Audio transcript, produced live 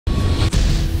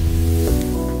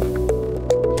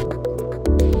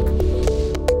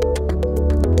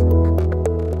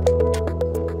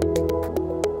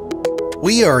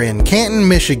We are in Canton,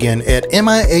 Michigan at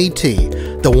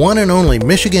MIAT, the one and only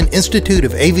Michigan Institute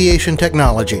of Aviation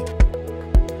Technology.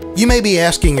 You may be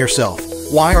asking yourself,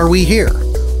 why are we here?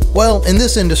 Well, in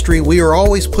this industry, we are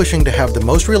always pushing to have the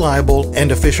most reliable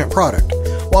and efficient product,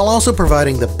 while also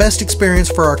providing the best experience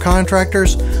for our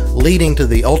contractors, leading to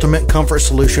the ultimate comfort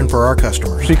solution for our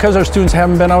customers. Because our students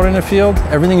haven't been out in the field,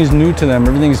 everything is new to them,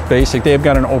 everything is basic. They've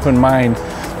got an open mind.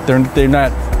 They're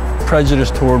not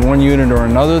prejudiced toward one unit or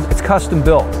another. It's custom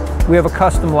built. We have a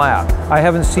custom lab. I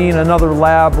haven't seen another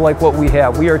lab like what we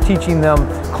have. We are teaching them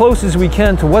close as we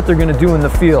can to what they're going to do in the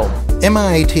field.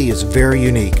 MIAT is very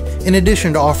unique. In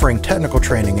addition to offering technical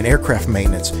training in aircraft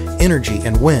maintenance, energy,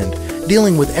 and wind,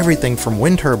 dealing with everything from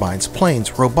wind turbines,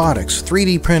 planes, robotics,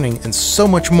 3D printing, and so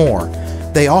much more,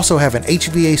 they also have an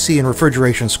HVAC and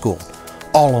refrigeration school,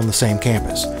 all on the same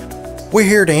campus. We're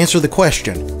here to answer the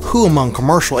question, who among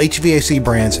commercial HVAC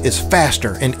brands is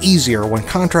faster and easier when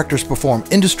contractors perform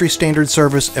industry standard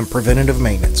service and preventative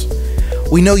maintenance?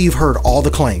 We know you've heard all the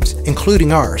claims,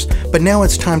 including ours, but now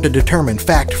it's time to determine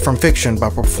fact from fiction by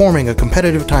performing a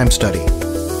competitive time study.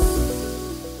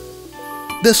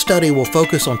 This study will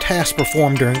focus on tasks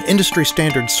performed during industry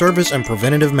standard service and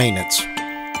preventative maintenance.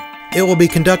 It will be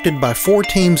conducted by 4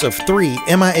 teams of 3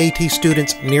 MIAT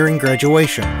students nearing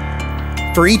graduation.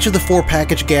 For each of the 4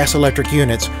 packaged gas electric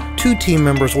units, 2 team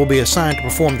members will be assigned to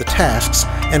perform the tasks,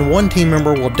 and 1 team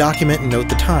member will document and note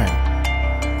the time.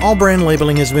 All brand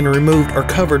labeling has been removed or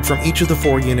covered from each of the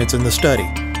 4 units in the study.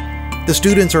 The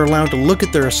students are allowed to look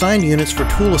at their assigned units for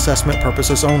tool assessment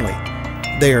purposes only.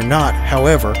 They are not,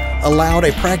 however, allowed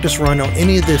a practice run on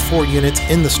any of the 4 units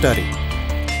in the study.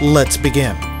 Let's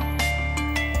begin.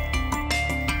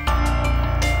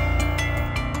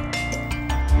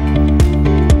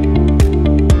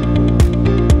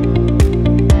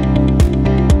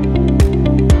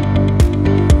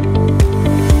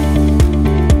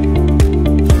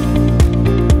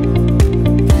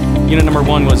 Unit number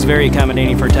 1 was very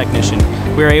accommodating for a technician.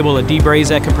 We were able to debraze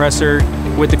that compressor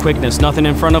with the quickness. Nothing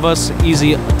in front of us,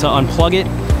 easy to unplug it,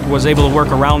 was able to work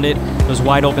around it. Those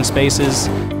wide open spaces.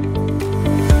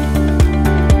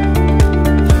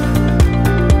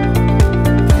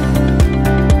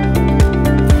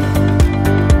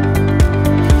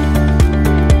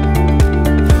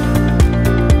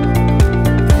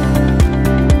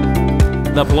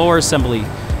 The blower assembly,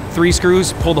 3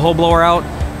 screws, pulled the whole blower out.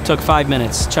 Took 5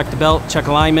 minutes. Check the belt, check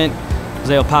alignment.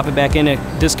 Was able to pop it back in. It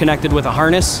disconnected with a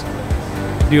harness.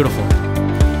 Beautiful.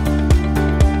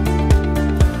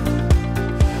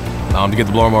 To get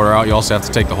the blower motor out, you also have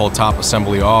to take the whole top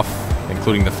assembly off,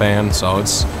 including the fan. So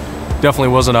it's definitely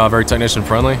wasn't very technician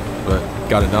friendly, but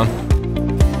got it done.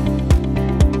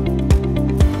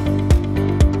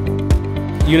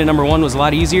 Unit number 1 was a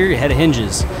lot easier. It had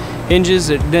hinges. Hinges,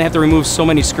 it didn't have to remove so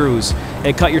many screws.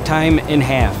 It cut your time in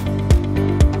half.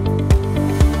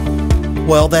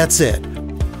 Well, that's it.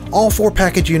 All 4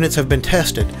 package units have been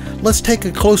tested. Let's take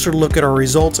a closer look at our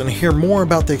results and hear more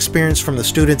about the experience from the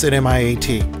students at MIAT.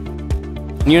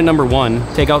 Unit number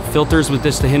 1, take out filters with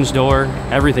just the hinge door,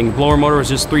 everything. Blower motor was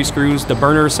just 3 screws. The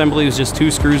burner assembly was just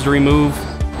 2 screws to remove.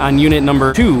 On unit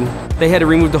number 2, they had to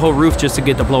remove the whole roof just to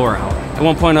get the blower out. At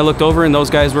one point I looked over and those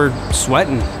guys were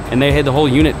sweating and they had the whole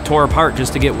unit tore apart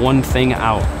just to get one thing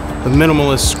out. The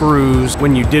minimalist screws,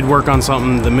 when you did work on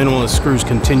something, the minimalist screws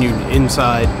continued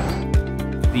inside.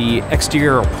 The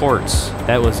exterior ports,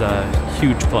 that was a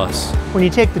huge plus. When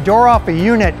you take the door off a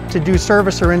unit to do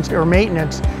service or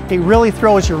maintenance, it really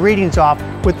throws your readings off.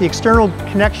 With the external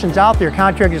connections out there,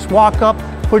 contractors just walk up,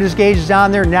 put his gauges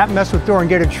on there, not mess with the door, and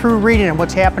get a true reading on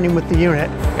what's happening with the unit.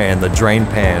 And the drain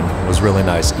pan was really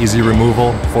nice. Easy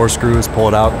removal, 4 screws, pull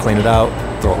it out, clean it out,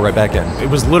 throw it right back in. It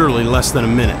was literally less than a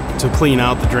minute to clean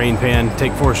out the drain pan,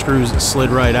 take 4 screws, it slid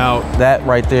right out. That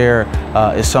right there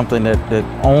is something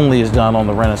that only is done on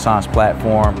the Renaissance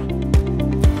platform.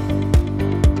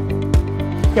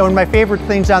 Yeah, one of my favorite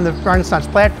things on the Renaissance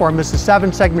platform is the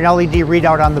 7-segment LED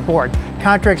readout on the board.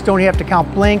 Contractors don't have to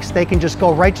count blinks, they can just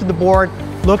go right to the board,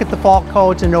 look at the fault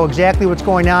codes and know exactly what's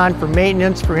going on for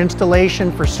maintenance, for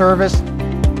installation, for service.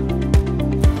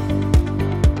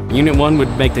 Unit 1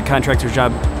 would make the contractor's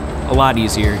job a lot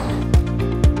easier.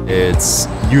 It's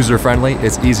user-friendly,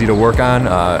 it's easy to work on.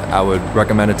 I would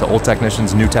recommend it to old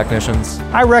technicians, new technicians.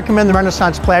 I recommend the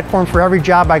Renaissance platform for every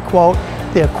job I quote.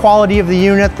 The quality of the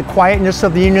unit, the quietness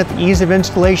of the unit, the ease of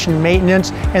installation and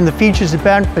maintenance, and the features and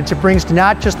benefits it brings to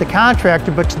not just the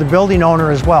contractor, but to the building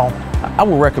owner as well. I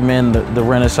would recommend the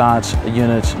Renaissance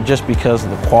units just because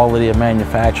of the quality of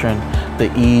manufacturing,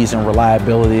 the ease and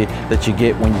reliability that you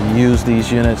get when you use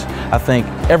these units. I think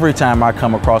every time I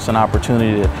come across an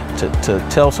opportunity to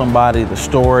tell somebody the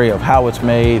story of how it's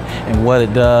made and what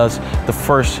it does, the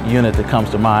first unit that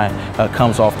comes to mind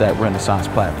comes off that Renaissance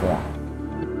platform.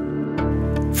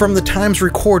 From the times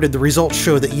recorded, the results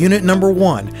show that unit number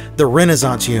 1, the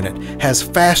Renaissance unit, has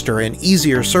faster and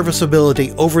easier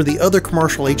serviceability over the other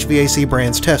commercial HVAC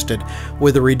brands tested,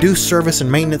 with a reduced service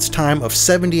and maintenance time of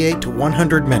 78 to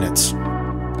 100 minutes.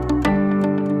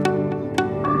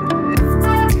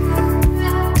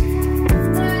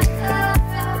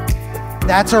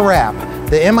 That's a wrap.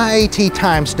 The MIAT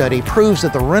time study proves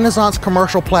that the Renaissance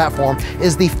commercial platform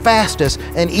is the fastest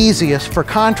and easiest for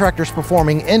contractors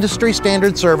performing industry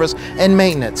standard service and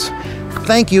maintenance.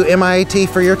 Thank you, MIAT,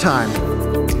 for your time.